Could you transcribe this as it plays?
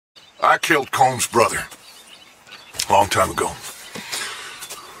I killed Combs' brother. Long time ago.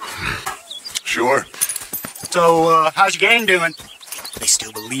 Sure. So, how's your gang doing? They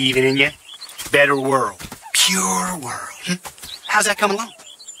still believing in you? Better world. Pure world. How's that coming along?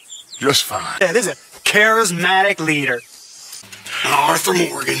 Just fine. Yeah, there's a charismatic leader. Arthur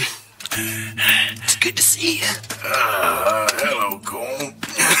Morgan. It's good to see you. Hello, Combs.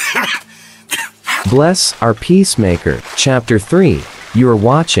 Bless our Peacemaker, Chapter 3. You are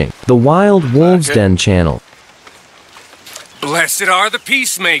watching the Wild Wolves Den channel. Blessed are the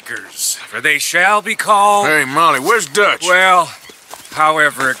Peacemakers, for they shall be called... Hey, Molly, where's Dutch? Well,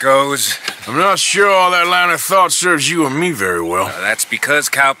 however it goes. I'm not sure all that line of thought serves you and me very well. That's because,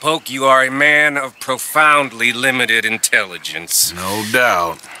 Cowpoke, you are a man of profoundly limited intelligence. No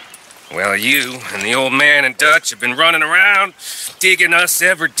doubt. Well, you and the old man and Dutch have been running around, digging us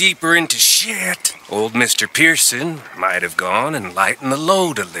ever deeper into shit. Old Mr. Pearson might have gone and lightened the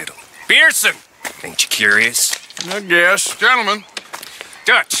load a little. Pearson! Ain't you curious? I guess. Gentlemen.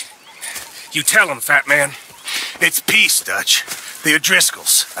 Dutch, you tell him, fat man. It's peace, Dutch. The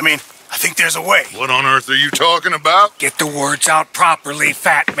O'Driscolls. I mean, I think there's a way. What on earth are you talking about? Get the words out properly,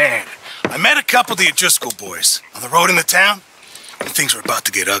 fat man. I met a couple of the O'Driscoll boys on the road in the town, and things were about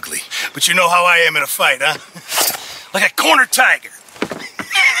to get ugly. But you know how I am in a fight, huh? Like a cornered tiger.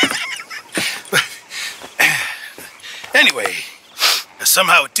 Anyway,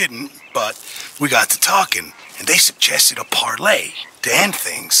 somehow it didn't, but we got to talking, and they suggested a parlay to end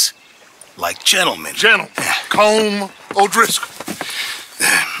things like gentlemen. Combe O'Driscoll.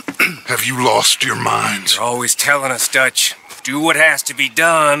 Have you lost your minds? You're always telling us, Dutch, do what has to be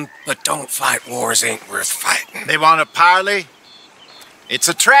done, but don't fight wars ain't worth fighting. They want a parley? It's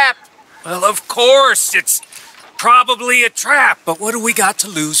a trap. Well, of course, it's probably a trap, but what do we got to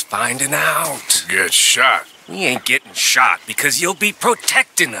lose finding out? Get shot. We ain't getting shot because you'll be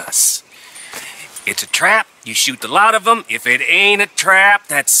protecting us. It's a trap, you shoot the lot of them. If it ain't a trap,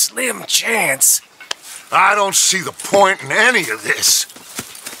 that's slim chance. I don't see the point in any of this.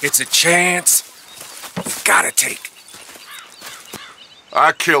 It's a chance you've gotta take.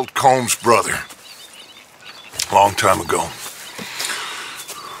 I killed Combs' brother. Long time ago.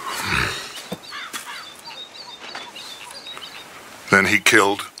 Then he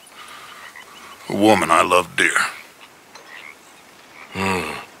killed a woman I loved dear.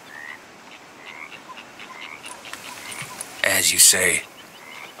 As you say,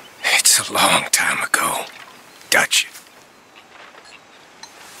 it's a long time ago, Dutch.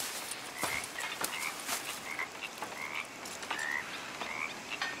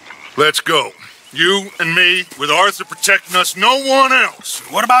 Let's go. You and me, with Arthur protecting us, no one else.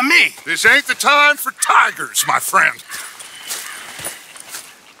 What about me? This ain't the time for tigers, my friend.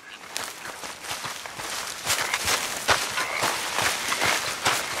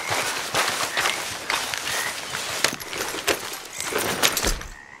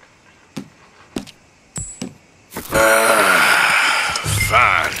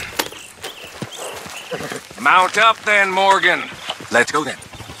 Fine. Mount up then, Morgan. Let's go then.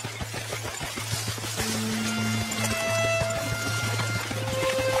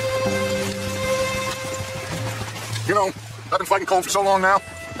 You know, I've been fighting Combs for so long now,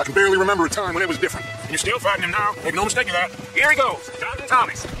 I can barely remember a time when it was different. And you're still fighting him now. Make no mistake of that. Here he goes. Jonathan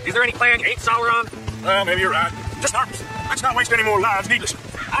Thomas. Is there any plan you ain't sour on? Well, maybe you're right. Just nervous. Let's not waste any more lives needlessly.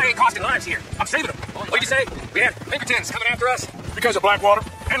 I ain't costing lives here. I'm saving them. What'd you say? We had Pinkertons coming after us? Because of Blackwater.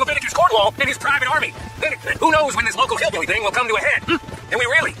 And Leviticus Cornwall and his private army. Then who knows when this local hillbilly thing will come to a head? And we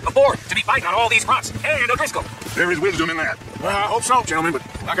really afford to be fighting on all these fronts. And O'Driscoll. There is wisdom in that. Well, I hope so, gentlemen, but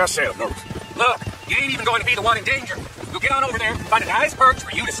like I said, I'm nervous. Look, you ain't even going to be the one in danger. You'll get on over there, find a nice perch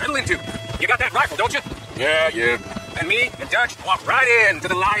for you to settle into. You got that rifle, don't you? Yeah. And me and Dutch walk right into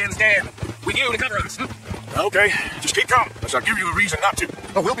the lion's den. With you to cover us. Okay, just keep coming, unless I give you a reason not to.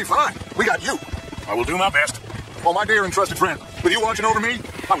 Oh, we'll be fine. We got you. I will do my best. Oh, my dear and trusted friend, with you watching over me,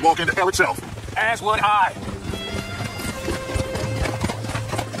 I'd walk into hell itself. As would I.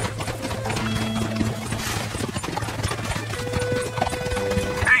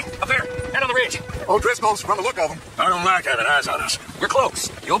 Hey, up there, head on the ridge. O'Driscoll's, from the look of them. I don't like having eyes on us. We're close.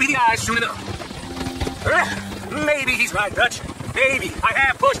 You'll be the eyes soon enough. Maybe he's right, Dutch. Maybe I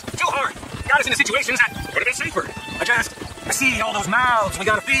have pushed too hard. Got us into situations that could have been safer. I see all those mouths we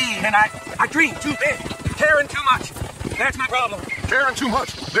gotta feed, and I dream too big, caring too much. That's my problem. Caring too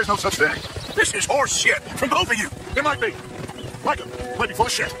much. There's no such thing. This is horse shit from both of you. It might be. Micah might be full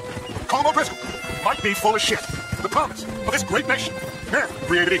of shit. Colm O'Driscoll might be full of shit. The promise of this great nation, man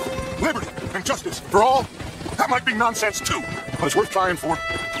created equal, liberty and justice for all, that might be nonsense too. But it's worth trying for.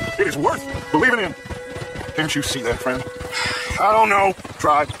 It is worth believing in. Can't you see that, friend? I don't know.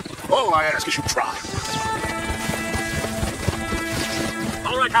 Try. All I ask is you try.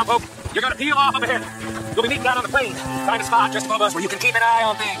 All right, cowpoke. You're gonna peel off up ahead. You'll be meeting down on the plain. Find a spot just above us where you can keep an eye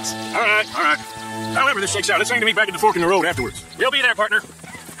on things. All right, all right. However this shakes out, let's aim to meet back at the fork in the road afterwards. We'll be there, partner.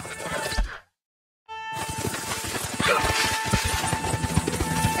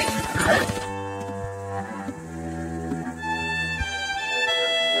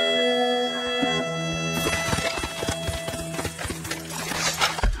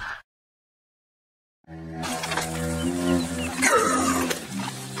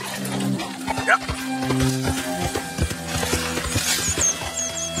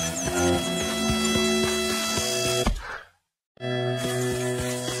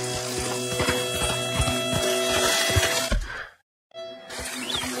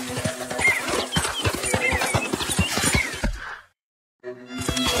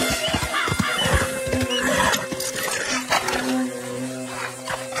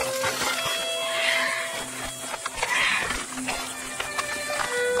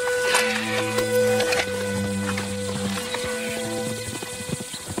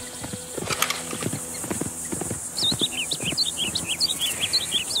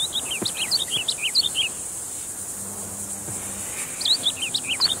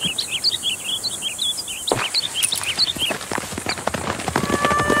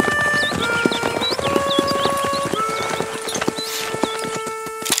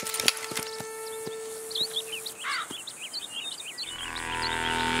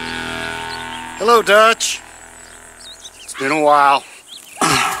 Hello, Dutch. It's been a while.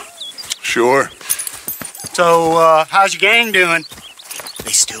 Sure. So, how's your gang doing?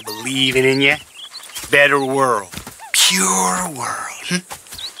 They still believing in you? Better world. Pure world.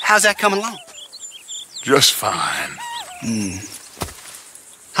 How's that coming along? Just fine.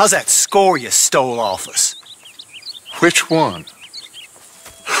 How's that score you stole off us? Which one?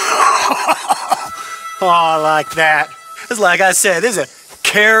 Oh, I like that. It's like I said, this is a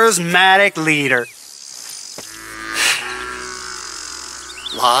charismatic leader.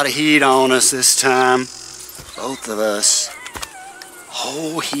 A lot of heat on us this time. Both of us.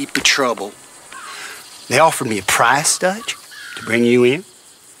 Whole heap of trouble. They offered me a price, Dutch, to bring you in.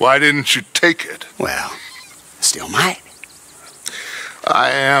 Why didn't you take it? Well, still might. I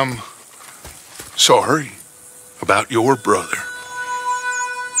am sorry about your brother.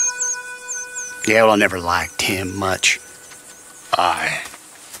 Yeah, well, I never liked him much. I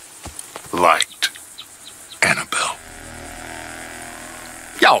liked Annabelle.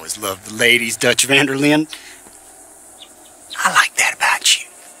 You always loved the ladies, Dutch Vanderlyn. I like that about you.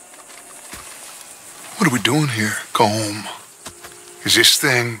 What are we doing here? Go home. Is this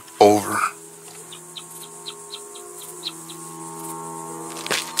thing over?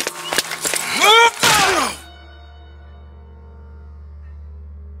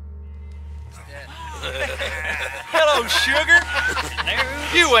 Hello, sugar.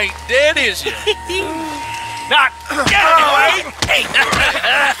 You ain't dead, is you? Not get away!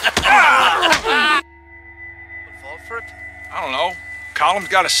 Fall for it? I don't know. Column's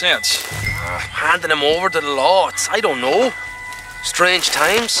got a sense. Handing him over to the law, I don't know. Strange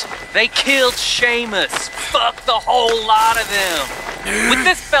times. They killed Seamus. Fuck the whole lot of them. With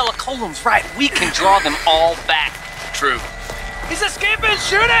this fella Colum's right, we can draw them all back. True. He's escaping!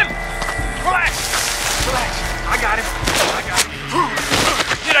 Shoot him! Relax. Relax. I got him.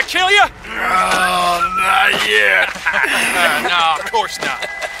 Did I kill you? Oh, not yet. No, of course not.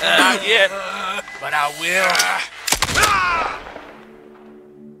 Not yet. But I will.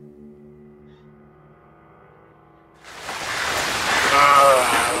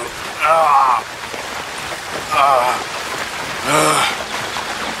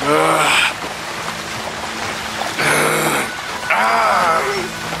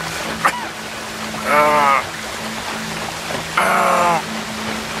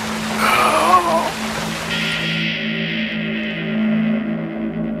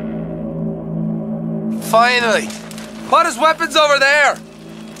 Finally. Put his weapons over there.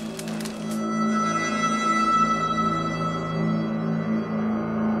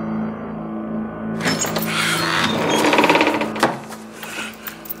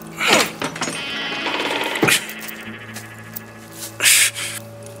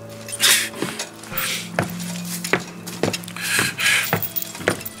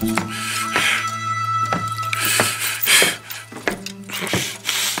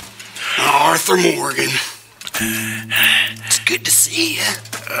 Arthur Morgan. It's good to see you.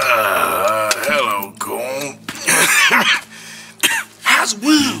 Hello, Cole. How's the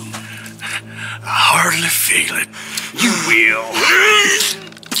wound? I hardly feel it. You will.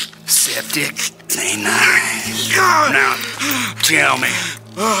 Septic. Ain't nice. Now, tell me,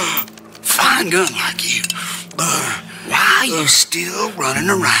 Fine gun like you. Why are you still running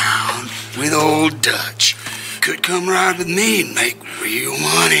around with old Dutch? Could come ride with me and make real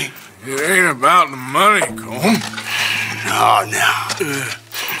money. It ain't about the money, Colm. No.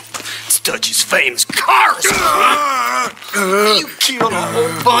 It's Dutch's famous cars. You killed a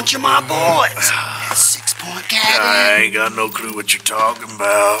whole bunch of my boys. That 6-point cabin. I ain't got no clue what you're talking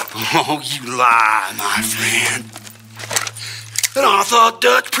about. Oh, you lie, my friend. And I thought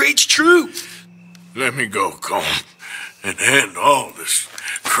Dutch preached truth. Let me go, Colm, and end all this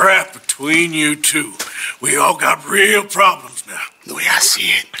crap between you two. We all got real problems now. The way I see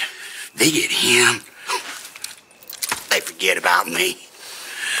it, they get him. They forget about me.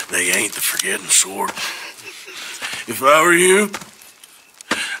 They ain't the forgetting sort. If I were you,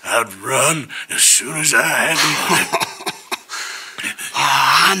 I'd run as soon as I had the money.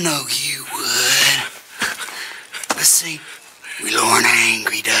 I know you would. Let's see. We lure an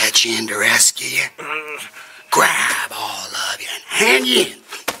angry Dutch in to rescue you. Grab all of you and hand you in.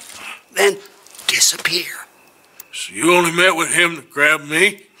 Then disappear. So you only met with him to grab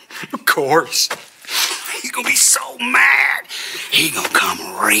me? Of course. He's gonna be so mad. He gonna come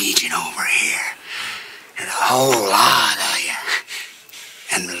raging over here. And a whole lot of you.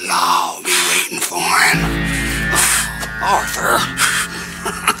 And the law will be waiting for him. Arthur.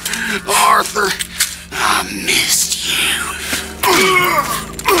 Arthur, I missed you.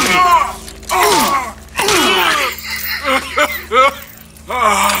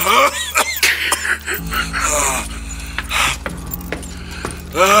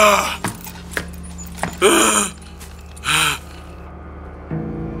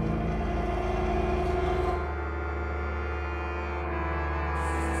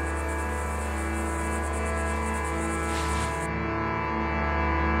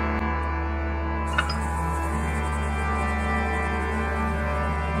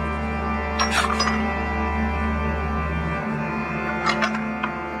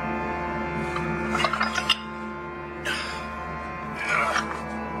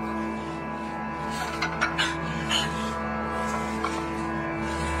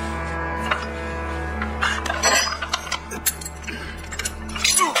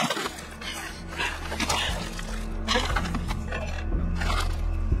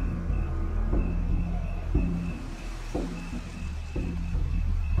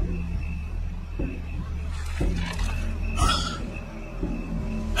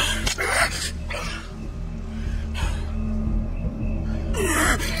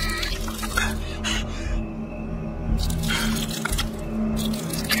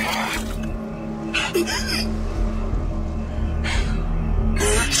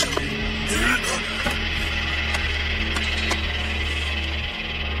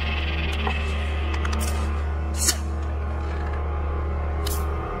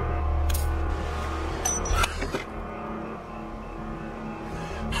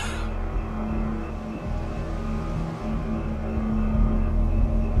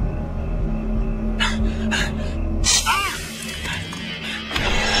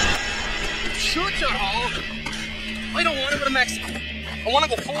 I don't want to go to Mexico. I want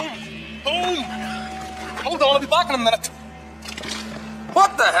to go home. Home! Hold on, I'll be back in a minute.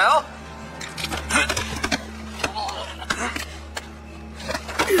 What the hell?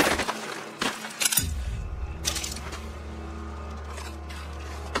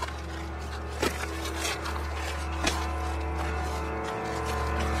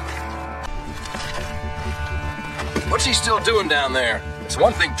 What's he still doing down there? It's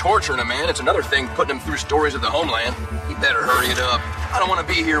one thing torturing a man, it's another thing putting him through stories of the homeland. He better hurry it up. I don't want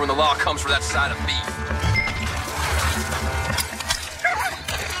to be here when the law comes for that side of me.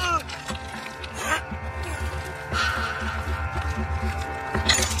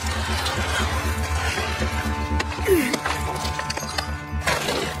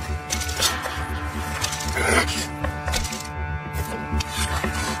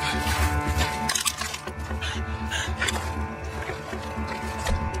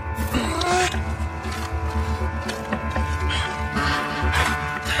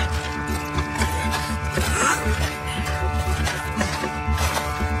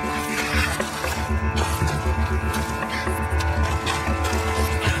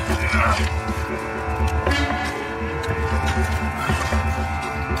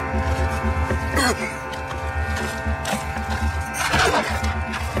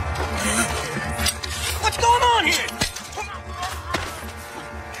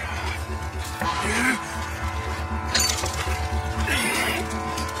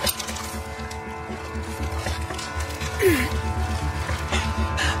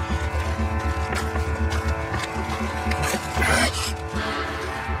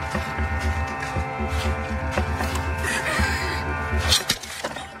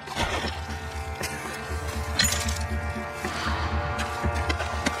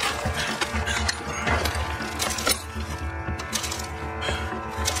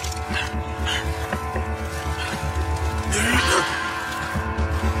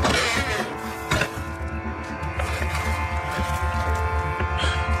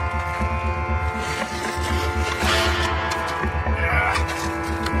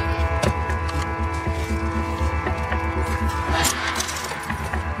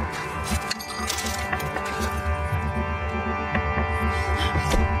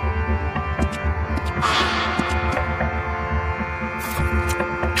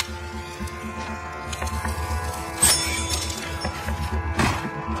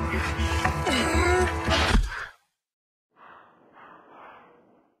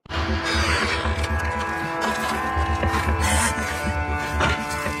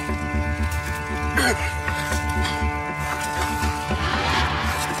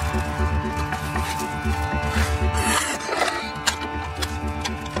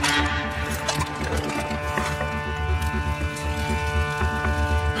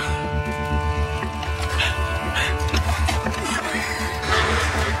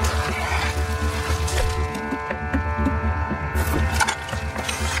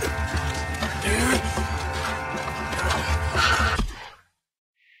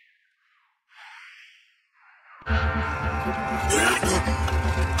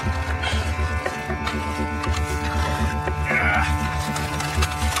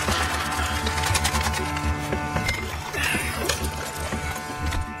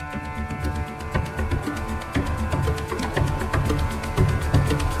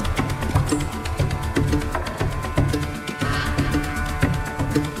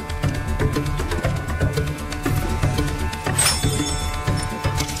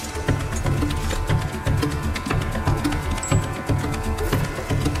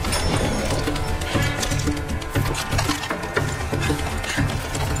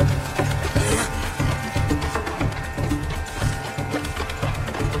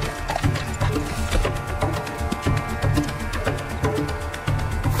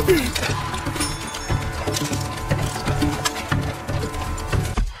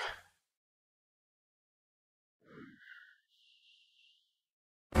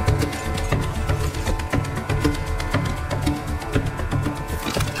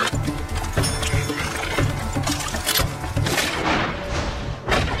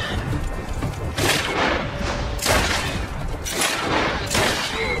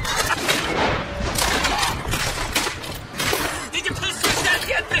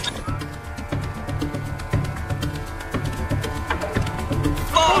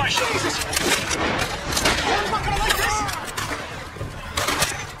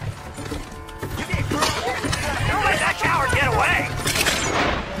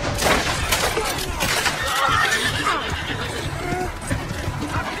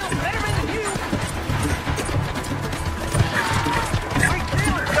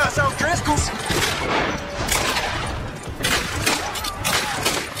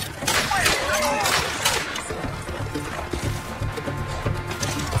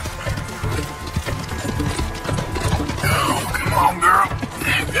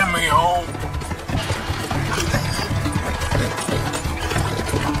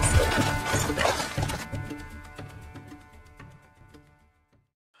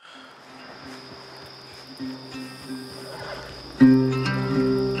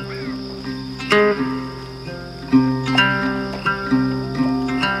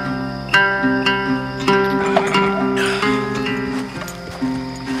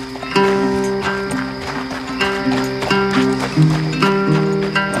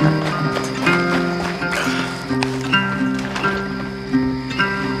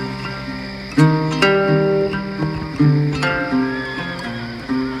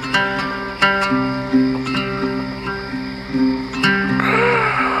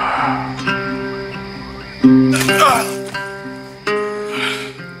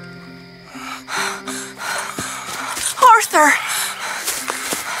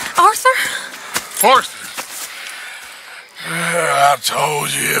 I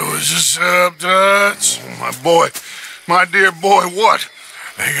told you it was a setup, Dutch. My boy, my dear boy, what?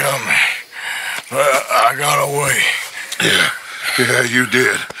 They got me. I got away. Yeah, you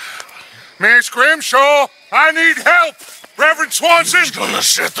did. Miss Grimshaw, I need help. Reverend Swanson. He's gonna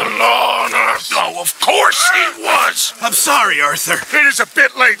set the law on us. Oh, of course he was. I'm sorry, Arthur. It is a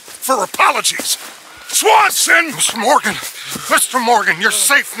bit late for apologies. Swanson! Mr. Morgan, you're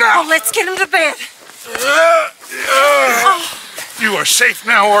safe now. Oh, let's get him to bed. You are safe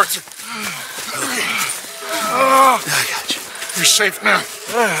now, Arthur. I got you. You're safe now.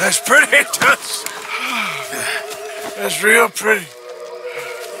 That's pretty, Tuss. That's real pretty.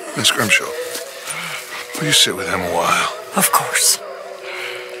 Miss Grimshaw, will you sit with him a while? Of course.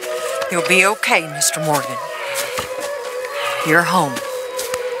 You'll be okay, Mr. Morgan. You're home.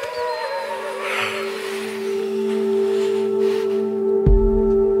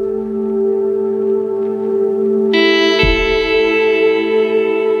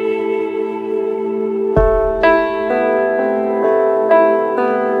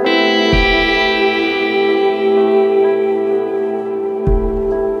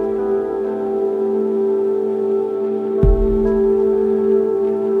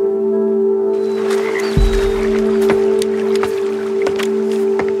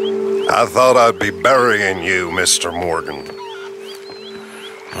 I thought I'd be burying you, Mr. Morgan.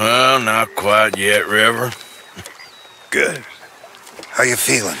 Well, not quite yet, Reverend. Good. How you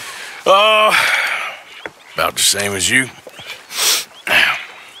feeling? Oh, about the same as you.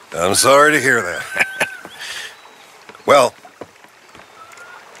 I'm sorry to hear that. Well,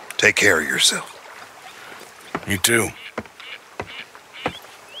 take care of yourself. You too.